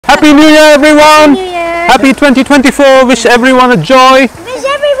Happy New Year, everyone! Happy New Year! Happy 2024! Wish everyone a joy! Wish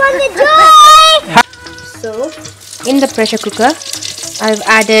everyone a joy! So, in the pressure cooker, I've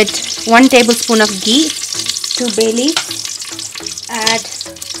added 1 tablespoon of ghee, 2 bay leaves, add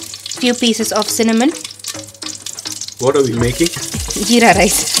few pieces of cinnamon. What are we making? Jeera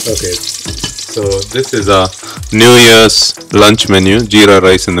rice. Okay, so this is a New Year's lunch menu, jeera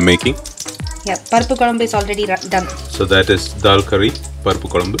rice in the making. Yeah, Paruppu kolambu is already done. So that is dal curry, Paruppu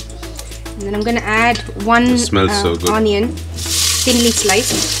kolambu. And then I'm going to add 1 so good. onion, thinly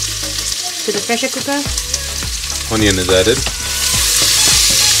sliced, to the pressure cooker. Onion is added.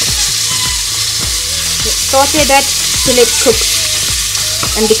 Saute that till it cooks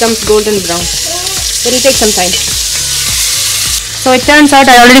and becomes golden brown. It will take some time. So it turns out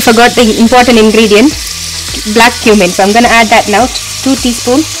I already forgot the important ingredient, black cumin. So I'm going to add that now, 2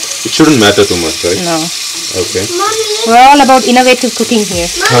 teaspoons. It shouldn't matter too much, right? No. Okay. We're all about innovative cooking here.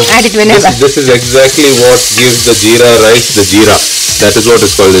 Add it whenever. This is exactly what gives the jeera rice the jeera. That is what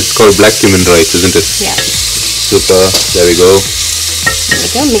it's called. It's called black cumin rice, isn't it? Yeah. Super. There we go. There we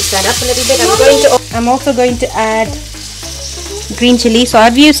go. Mix that up a little bit. I'm also going to add green chili. So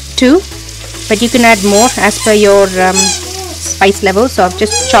I've used 2, but you can add more as per your spice level. So I've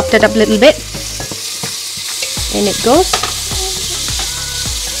just chopped it up a little bit. In it goes.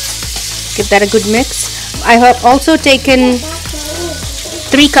 Give that a good mix. I have also taken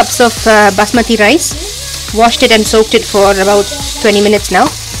 3 cups of basmati rice, washed it and soaked it for about 20 minutes now.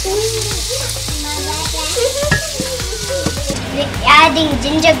 We're adding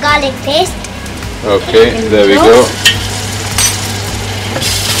ginger garlic paste. Okay, there we go.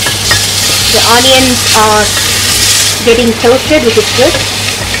 The onions are getting toasted, which is good.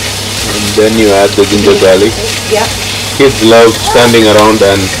 And then you add the ginger garlic. Yeah. Kids love standing around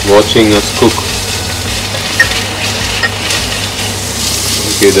and watching us cook.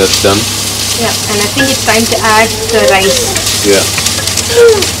 Okay, that's done. Yeah, and I think it's time to add the rice. Yeah.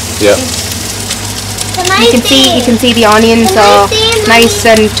 Yeah. You can see the onions are nice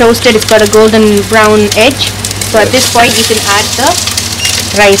and toasted. It's got a golden brown edge. So at this point you can add the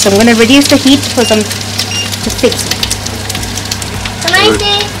rice. I'm going to reduce the heat for some sticks. Can I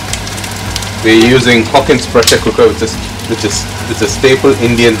say? We're using Hawkins pressure cooker, which is a staple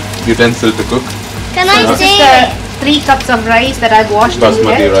Indian utensil to cook. Can I This say? is the 3 cups of rice that I've washed.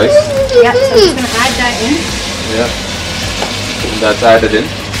 Basmati rice. Yeah, so I'm just going to add that in. Yeah. That's added in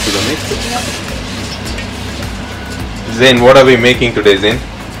to the mix. Zain, what are we making today, Zain?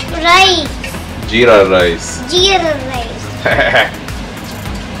 Rice. Jeera rice. Jeera rice.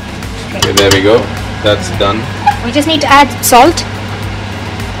 Okay, there we go. That's done. We just need to add salt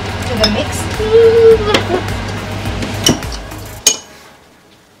to the mix.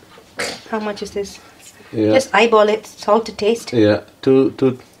 How much is this? Yeah. Just eyeball it. Salt to taste. Yeah. Two.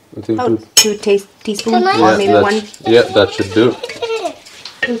 I think About 2 teaspoons Can I- or maybe 1. Yeah, that should do.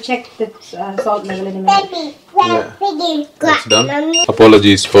 We'll check the salt level in a minute. Yeah. That's done.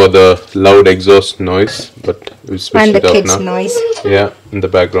 Apologies for the loud exhaust noise, but we switched And the it up kids' now. noise. Yeah, in the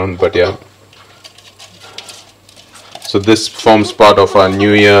background, but yeah. So this forms part of our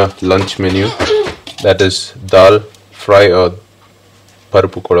New Year lunch menu. That is dal fry or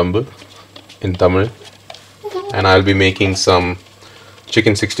Paruppu kolambu in Tamil. And I'll be making some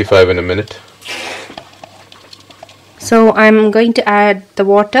chicken 65 in a minute. So I'm going to add the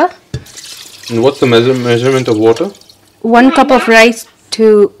water. And what's the measurement of water? 1 cup of rice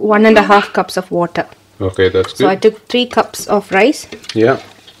to 1.5 cups of water. Okay, that's So I good. took 3 cups of rice Yeah,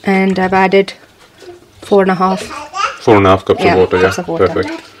 and I've added 4.5. 4.5 cups Yeah, of water. cups Yeah, of water.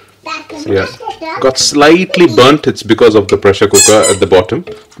 perfect. Yeah, got slightly burnt. It's because of the pressure cooker at the bottom,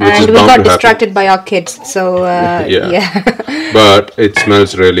 which is And we bound got to happen. distracted by our kids. So yeah. But it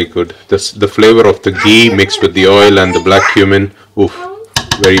smells really good. The flavor of the ghee mixed with the oil and the black cumin. Oof,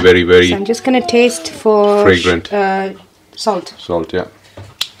 very, very, very So I'm just going to taste for fragrant. salt. Salt, yeah.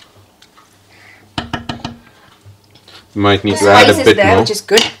 Might need to add a Spice is bit there, more. which is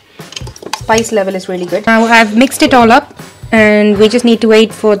good. Spice level is really good. Now I've mixed it all up, and we just need to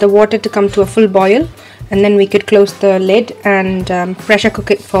wait for the water to come to a full boil, and then we could close the lid and pressure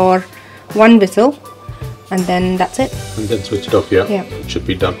cook it for 1 whistle, and then that's it. And then switch it off, yeah. Yeah. It should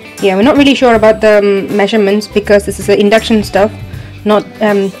be done. Yeah, we're not really sure about the measurements because this is an induction stove, not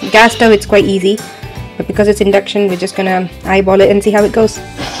gas stove. It's quite easy, but because it's induction, we're just gonna eyeball it and see how it goes.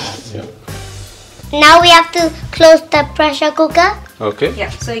 Yeah. Now we have to close the pressure cooker. Okay. Yeah,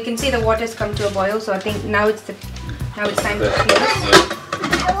 so you can see the water's come to a boil. So I think now it's time to close.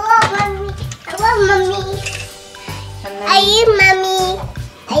 I want mommy. I want mommy. And then I eat mommy.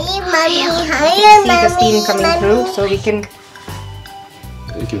 I eat mommy. I see eat the steam mommy. coming through, so we can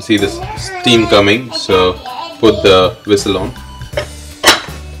You can see this steam coming, so put the whistle on,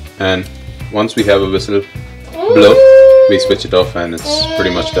 and once we have a whistle blow, we switch it off and it's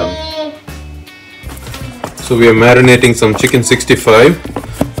pretty much done. So we are marinating some chicken 65.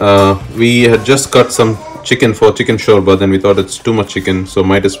 We had just cut some chicken for chicken shorba, then we thought it's too much chicken, so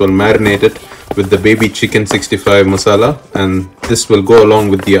might as well marinate it with the baby chicken 65 masala, and this will go along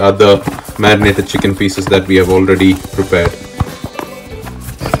with the other marinated chicken pieces that we have already prepared.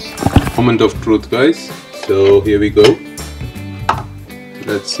 Moment of truth, guys. So here we go.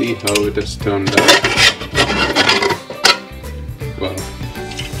 Let's see how it has turned out. Wow,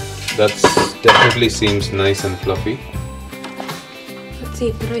 that definitely seems nice and fluffy. Let's see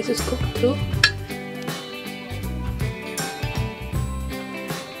if the rice is cooked through.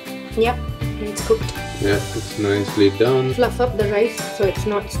 Yep, it's cooked. Yeah, it's nicely done. Fluff up the rice so it's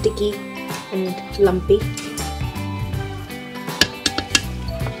not sticky and lumpy.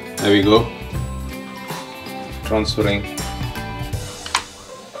 There we go. Transferring.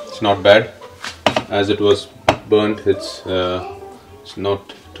 It's not bad. As it was burnt, it's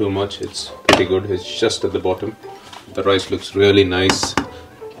not too much. It's pretty good. It's just at the bottom. The rice looks really nice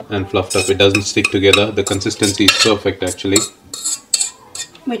and fluffed up. It doesn't stick together. The consistency is perfect actually.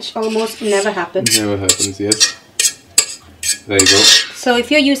 Which almost never happens. Never happens, yes. There you go. So if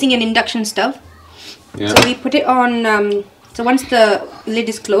you're using an induction stove, Yeah. so we put it on, so once the lid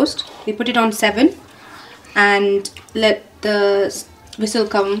is closed, we put it on 7 and let the whistle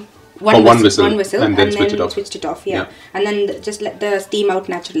come, one whistle, and then switch it off. Switched it off, yeah. And then just let the steam out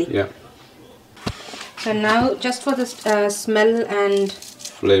naturally. Yeah. So now just for the smell and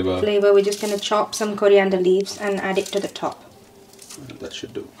Flavor. we're just going to chop some coriander leaves and add it to the top. That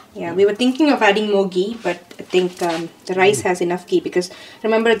should do. Yeah, we were thinking of adding more ghee, but I think the rice has enough ghee, because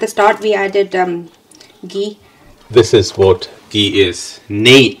remember at the start we added ghee. This is what ghee is.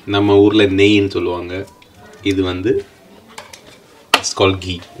 Ney, nama urla ney nu solluvaanga. Idu vandu, it's called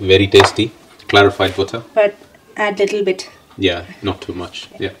ghee. Very tasty. Clarified butter. But add a little bit. Yeah, not too much.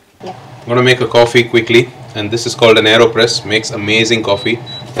 Yeah. I'm gonna make a coffee quickly, and this is called an AeroPress. Makes amazing coffee.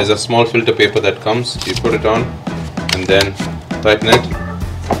 There's a small filter paper that comes. You put it on, and then tighten it.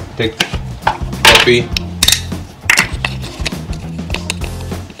 Take coffee.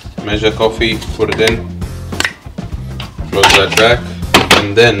 Measure coffee. Put it in. Close that back,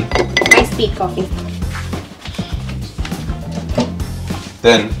 and then High speed coffee.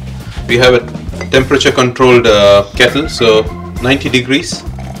 Then we have a temperature controlled kettle, so 90 degrees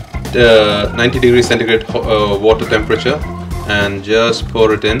centigrade water temperature, and just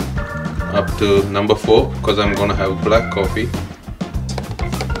pour it in up to number 4, because I'm gonna have black coffee.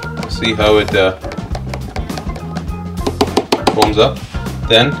 See how it foams up.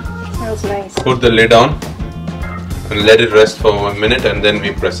 Then Smells nice. put the lid on and let it rest for 1 minute, and then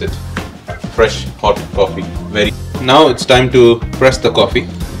we press it. Fresh hot coffee. Now it's time to press the coffee.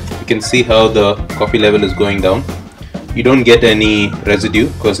 You can see how the coffee level is going down. You don't get any residue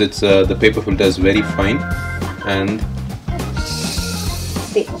because it's the paper filter is very fine, and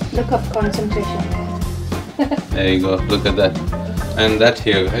See, look of concentration. there you go. Look at that. And that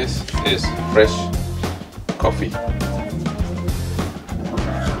here, guys, is fresh coffee.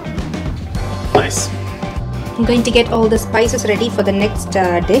 Nice. I'm going to get all the spices ready for the next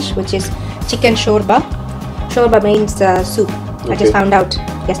dish, which is chicken shorba. Shorba means soup. I just found out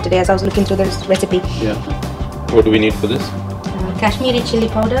yesterday as I was looking through this recipe. Yeah. What do we need for this? Kashmiri chili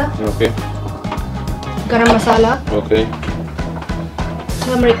powder, Okay. garam masala, Okay.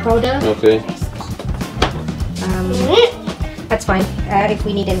 turmeric powder. Okay. That's fine. If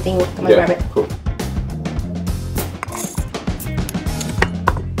we need anything, we'll come and grab it. Cool.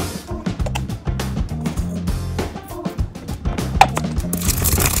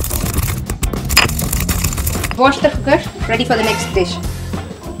 Wash the cooker, ready for the next dish.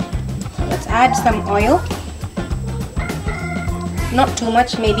 Let's add some oil. Not too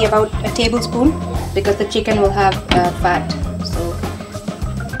much, maybe about a tablespoon, because the chicken will have fat. So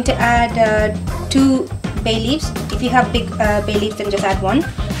I'm going to add 2 bay leaves. If you have big bay leaves, then just add 1.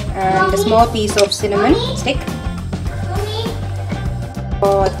 And a small piece of cinnamon stick.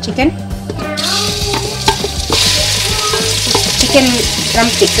 For chicken. Chicken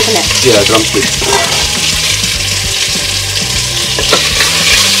drumsticks, isn't it? Yeah, drumsticks.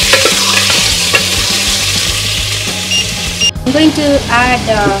 I'm going to add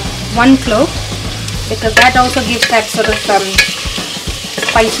 1 clove, because that also gives that sort of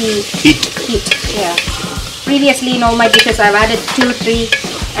spicy Heat. Yeah. Previously in all my dishes I've added 2, 3,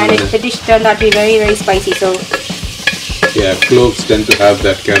 and the dish turned out to be very, very spicy. So Yeah, cloves tend to have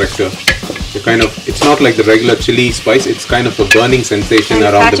that character. It's not like the regular chili spice, it's kind of a burning sensation And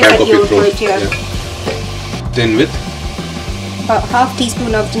around the catch it back at of your your throat. throat, yeah. Then with, about half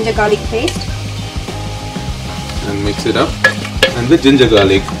teaspoon of ginger garlic paste. and mix it up. And with ginger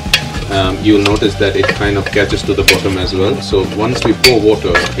garlic, you'll notice that it kind of catches to the bottom as well. So once we pour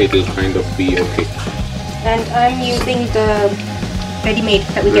water, it'll kind of be okay. And I'm using the ready-made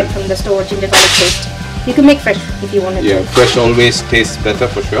that we get from the store, ginger garlic paste. You can make fresh if you wanted Yeah, to. fresh always tastes better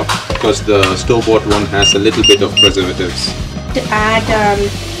for sure, because the store-bought one has a little bit of preservatives. To add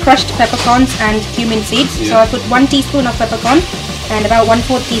crushed peppercorns and cumin seeds. So Yeah. I put 1 teaspoon of peppercorn and about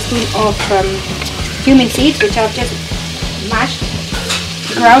 1/4 teaspoon of cumin seeds, which I've just mashed.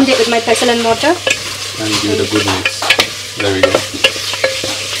 Ground it with my pestle and mortar. And give it a good mix. There we go.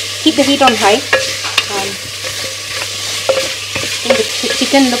 Keep the heat on high. And the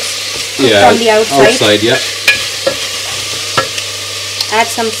chicken looks cooked on the outside. yeah. Add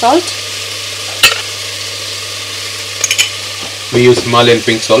some salt. We use Himalayan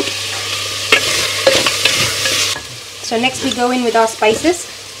pink salt. So next we go in with our spices.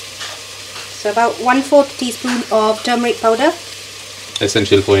 So about 1/4 teaspoon of turmeric powder.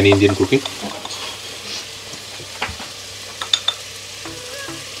 Essential for any Indian cooking.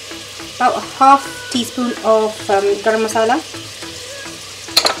 About half teaspoon of garam masala.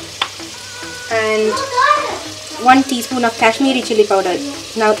 And 1 teaspoon of Kashmiri chili powder.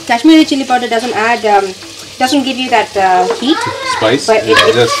 Now Kashmiri chili powder doesn't add, doesn't give you that heat. Spice, But it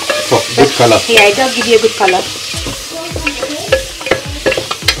just for good color. Yeah, it does give you a good color.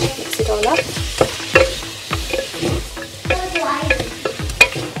 Mix it all up.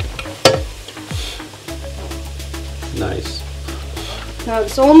 Nice. Now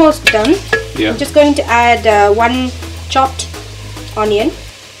it's almost done. Yeah. I'm just going to add 1 chopped onion.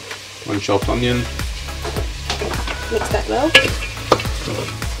 1 chopped onion. Mix that well.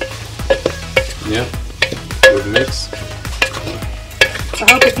 Yeah. Good mix.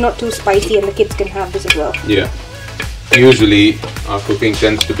 I hope it's not too spicy and the kids can have this as well. Yeah. Usually our cooking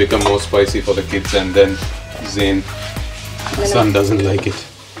tends to become more spicy for the kids, and then Zain, son, doesn't like it.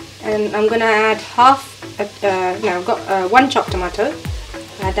 And I'm gonna add I've got 1 chopped tomato.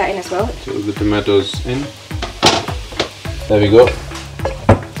 Add that in as well. So the tomatoes in. There we go.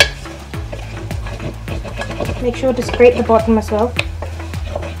 Make sure to scrape the bottom as well.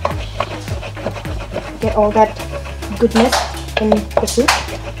 Get all that goodness in the soup.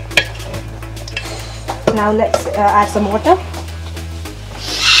 Now let's add some water.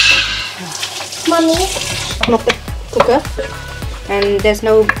 Mommy. Open up the cooker. And there's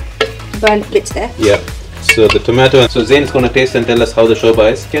no burnt bits there. Yeah. So the tomato. So Zain's gonna taste and tell us how the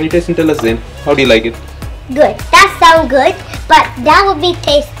shorba is. Can you taste and tell us, Zain? How do you like it? Good. That sounds good, but that would be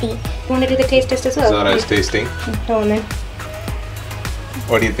tasty. You want to do the taste test as well? Zara is tasting. Go on then.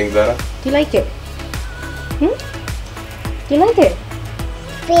 What do you think, Zara? Do you like it? Do you like it?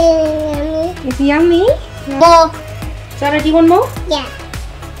 Yummy. It's yummy. More. Zara, do you want more? Yeah.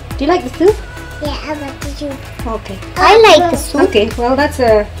 Do you like the soup? Yeah, I like the soup. Okay. I like the soup. Okay, well that's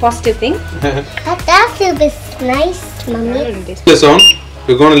a positive thing. That soup is nice, Mommy. This on.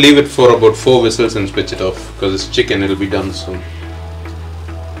 We're gonna leave it for about 4 whistles and switch it off, because it's chicken. It'll be done soon.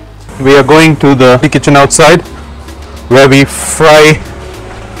 We are going to the kitchen outside, where we fry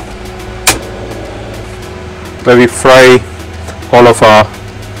all of our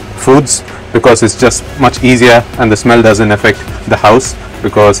foods, because it's just much easier and the smell doesn't affect the house,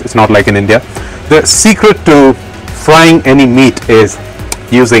 because it's not like in India. The secret to frying any meat is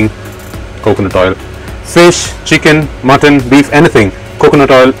using coconut oil. Fish, chicken, mutton, beef, anything,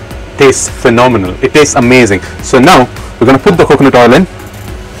 coconut oil tastes phenomenal. It tastes amazing. So now we're going to put the coconut oil in.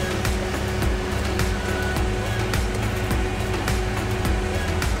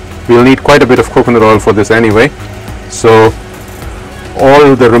 We'll need quite a bit of coconut oil for this anyway. So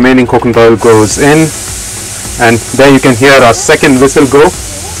all the remaining coconut oil goes in, and there you can hear our second whistle go.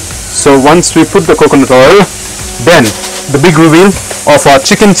 So once we put the coconut oil, then the big reveal of our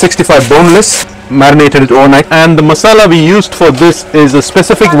chicken 65 boneless, marinated it overnight. And the masala we used for this is a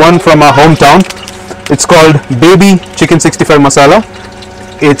specific one from our hometown. It's called Baby Chicken 65 Masala.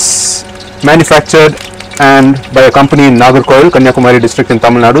 It's manufactured and by a company in Nagarkoil, Kanyakumari district in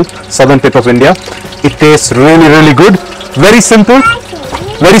Tamil Nadu, southern tip of India. It tastes really, really good. Very simple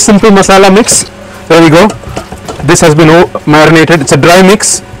masala mix. There we go. This has been marinated. It's a dry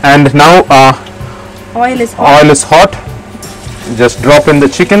mix, and now Oil is hot. oil is hot. Just drop in the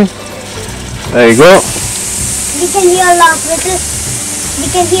chicken. There you go. We can hear a lot of whistles. We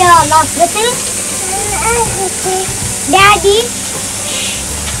can hear a lot of whistles. Daddy.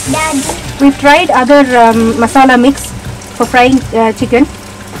 We've tried other masala mix for frying chicken,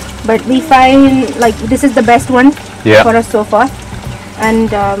 but we find like this is the best one for us so far.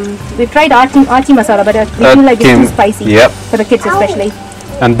 And we've tried Archi masala, but we feel like it's too spicy for the kids especially.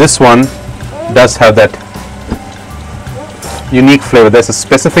 And this one does have that unique flavor. There's a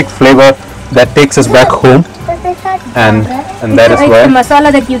specific flavor that takes us back home, and that is why the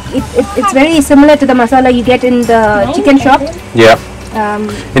masala that it's very similar to the masala you get in the chicken shop.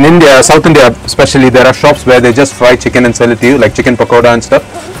 In India, South India especially, there are shops where they just fry chicken and sell it to you, like chicken pakoda and stuff.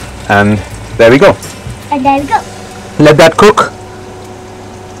 And there we go. And there we go. Let that cook.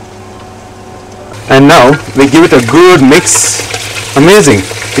 And now we give it a good mix. Amazing.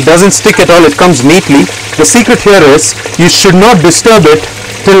 It doesn't stick at all. It comes neatly. The secret here is you should not disturb it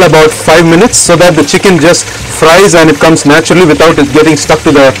till about 5 minutes, so that the chicken just fries and it comes naturally without it getting stuck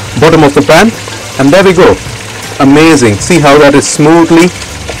to the bottom of the pan. And there we go. Amazing. See how that is smoothly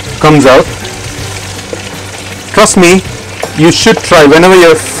comes out. Trust me, you should try whenever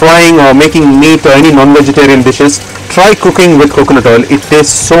you're frying or making meat or any non-vegetarian dishes. Try cooking with coconut oil. It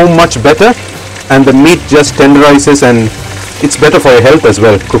tastes so much better, and the meat just tenderizes, and it's better for your health as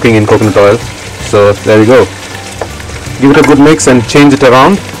well, cooking in coconut oil. So there we go. Give it a good mix and change it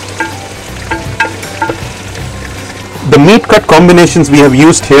around. The meat cut combinations we have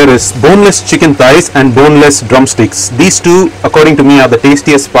used here is boneless chicken thighs and boneless drumsticks. These two, according to me, are the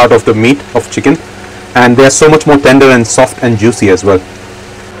tastiest part of the meat of chicken, and they are so much more tender and soft and juicy as well.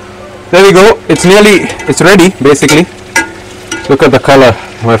 There we go. It's ready basically. Look at the color,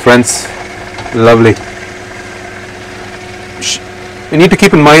 my friends. Lovely. You need to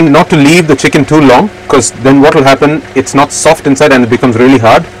keep in mind not to leave the chicken too long, because then what will happen, it's not soft inside and it becomes really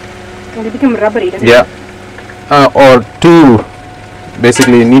hard. And it becomes rubbery, doesn't it? Yeah. Or too,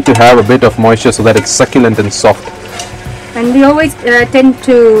 basically you need to have a bit of moisture so that it's succulent and soft. And we always tend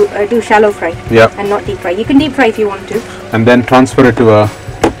to do shallow fry and not deep fry. You can deep fry if you want to. And then transfer it to a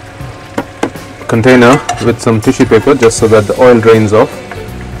container with some tissue paper just so that the oil drains off.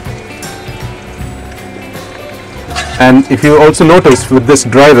 And if you also notice, with this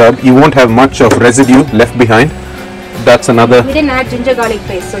dry rub, you won't have much of residue left behind. That's another. We didn't add ginger garlic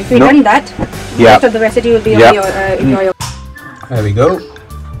paste, so if you done that, most of the residue will be on your oil. There we go.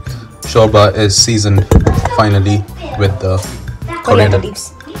 Shorba is seasoned finally with the coriander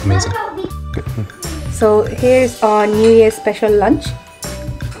leaves. Amazing. So here's our New Year's special lunch: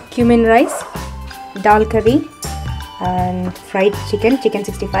 cumin rice, dal curry, and fried chicken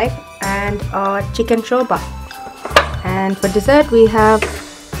 65, and our chicken shorba. And for dessert we have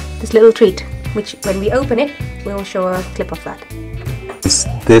this little treat, which when we open it we will show a clip of that.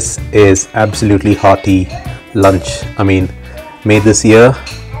 This is absolutely hearty lunch. I mean, may this year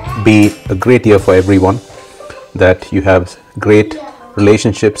be a great year for everyone, that you have great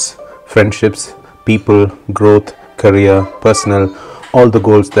relationships, friendships, people, growth, career, personal, all the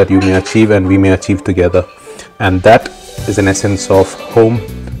goals that you may achieve and we may achieve together. And that is an essence of home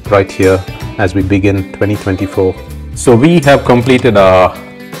right here as we begin 2024. So we have completed our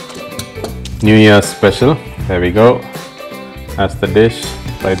New Year's special. There we go. That's the dish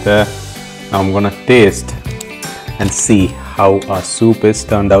right there. Now I'm gonna taste and see how our soup is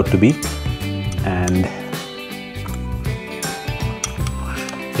turned out to be. And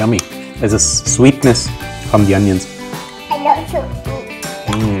yummy. There's a sweetness from the onions. I love soup.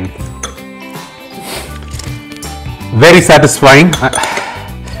 Very satisfying.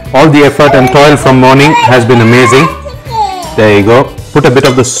 All the effort and toil from morning has been amazing. There you go. Put a bit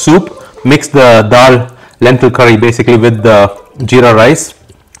of the soup, mix the dal lentil curry basically with the jeera rice.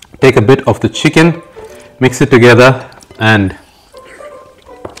 Take a bit of the chicken, mix it together, and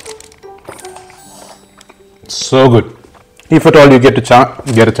so good. If at all you get a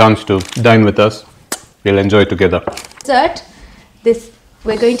chance to dine with us, we'll enjoy together. Dessert.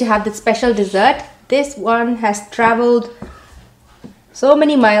 We're going to have the special dessert. This one has traveled so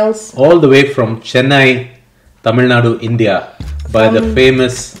many miles. All the way from Chennai, Tamil Nadu, India, by the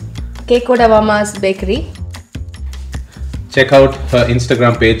famous Cakeodavama's bakery. Check out her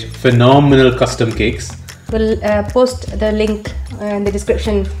Instagram page, phenomenal custom cakes. We'll post the link in the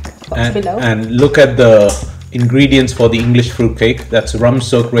description box below. And look at the ingredients for the English fruit cake. That's rum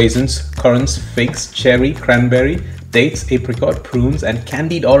soaked raisins, currants, figs, cherry, cranberry, dates, apricot, prunes, and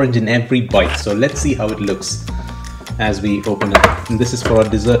candied orange in every bite. So let's see how it looks as we open it. And this is for our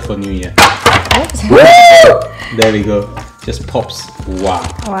dessert for New Year. There we go. Just pops. Wow.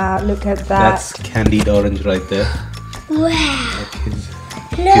 Wow, look at that. That's candied orange right there. Wow.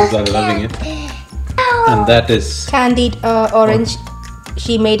 Kids are loving it. And that is candied orange.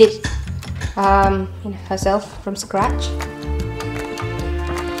 She made it herself from scratch.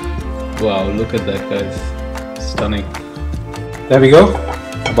 Wow, look at that, guys. Stunning. There we go.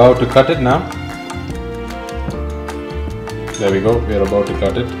 About to cut it now. There we go. We are about to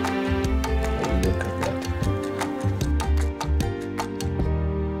cut it.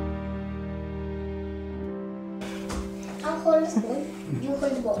 I'll hold the spoon. You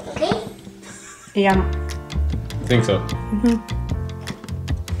hold the bowl, okay? Yeah. I think so.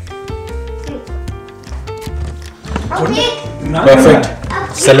 Okay. Perfect.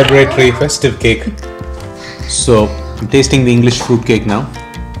 Celebratory festive cake. So I'm tasting the English fruit cake now.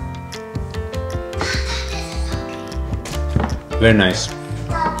 Very nice.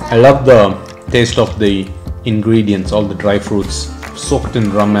 I love the taste of the ingredients, all the dry fruits soaked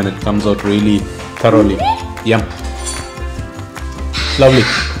in rum, and it comes out really thoroughly. Yum. Lovely.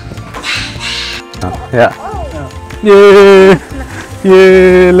 Yeah. Yay!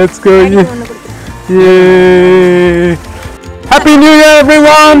 Yay! Let's go! Yay! Happy New Year,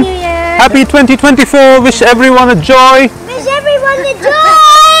 everyone! Happy 2024! Wish everyone a joy, Wish everyone the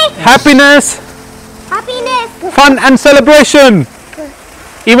joy, happiness, happiness, fun, and celebration.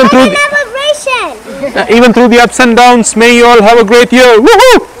 Even through celebration. even through the ups and downs, may you all have a great year.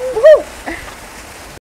 Woohoo!